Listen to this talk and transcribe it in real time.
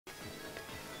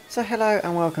So hello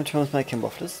and welcome to Mum's Making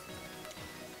Wafflers.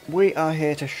 We are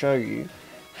here to show you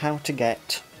how to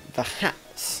get the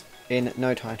hats in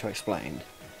No Time to Explain.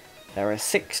 There are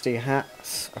 60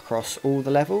 hats across all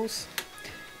the levels.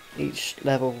 Each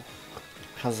level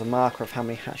has a marker of how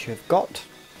many hats you have got.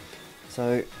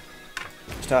 So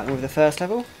starting with the first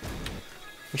level,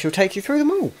 we shall take you through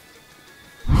them all.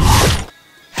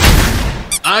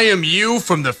 I am you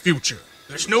from the future.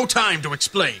 There's no time to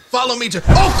explain. Follow me to—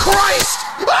 Oh Christ!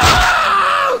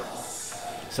 Ah!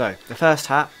 So, the first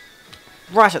hat,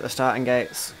 right at the starting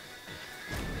gates,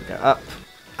 we go up,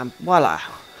 and voila,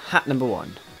 hat number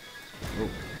 1. Ooh.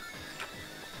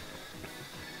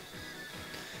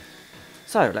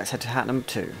 So, let's head to hat number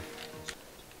 2.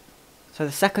 So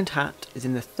the second hat is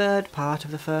in the third part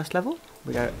of the first level.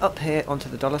 We go up here onto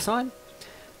the $sign,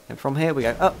 and from here we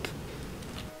go up,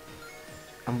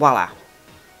 and voila.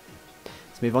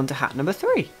 Let's move on to hat number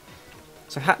 3.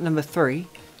 So hat number 3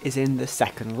 is in the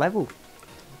second level.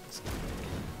 Let's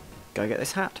go get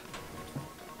this hat.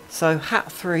 So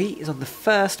hat 3 is on the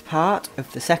first part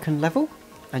of the second level,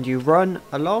 and you run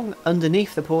along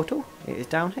underneath the portal. It is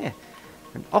down here,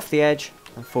 and off the edge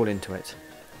and fall into it.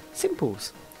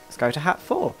 Simples. Let's go to hat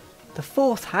 4. The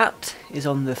fourth hat is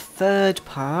on the third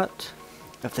part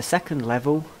of the second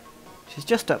level, which is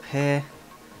just up here.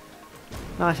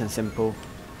 Nice and simple.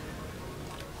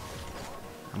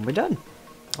 And we're done.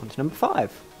 On to number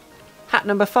 5. Hat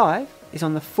number 5 is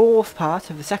on the fourth part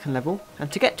of the second level, and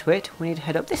to get to it we need to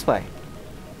head up this way.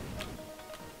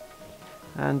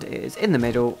 And it is in the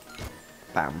middle.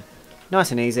 Bam.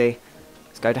 Nice and easy.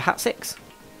 Let's go to hat 6.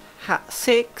 Hat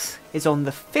 6 is on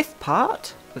the fifth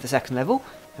part of the second level,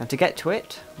 and to get to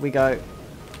it we go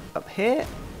up here,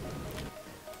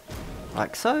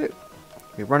 like so.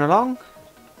 We run along,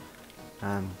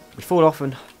 we fall off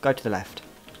and go to the left.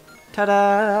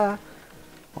 Ta-da!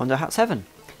 On to hat 7.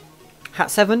 Hat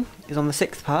 7 is on the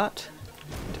 6th part.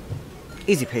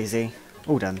 Easy peasy,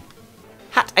 all done.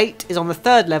 Hat 8 is on the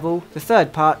 3rd level, the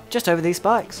 3rd part, just over these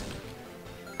spikes.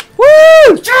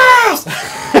 Woo! Yes!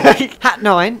 Hat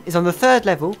 9 is on the 3rd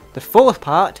level, the 4th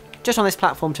part, just on this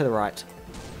platform to the right.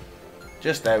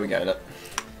 Just there we go, look.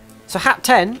 So hat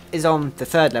 10 is on the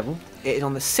 3rd level, it is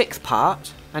on the 6th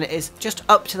part, and it is just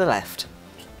up to the left.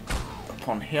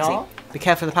 Upon here. See, be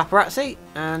careful of the paparazzi,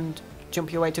 and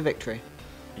jump your way to victory.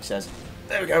 He says,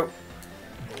 there we go.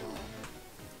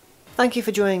 Thank you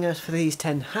for joining us for these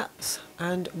 10 hats,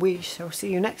 and we shall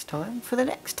see you next time for the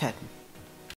next 10.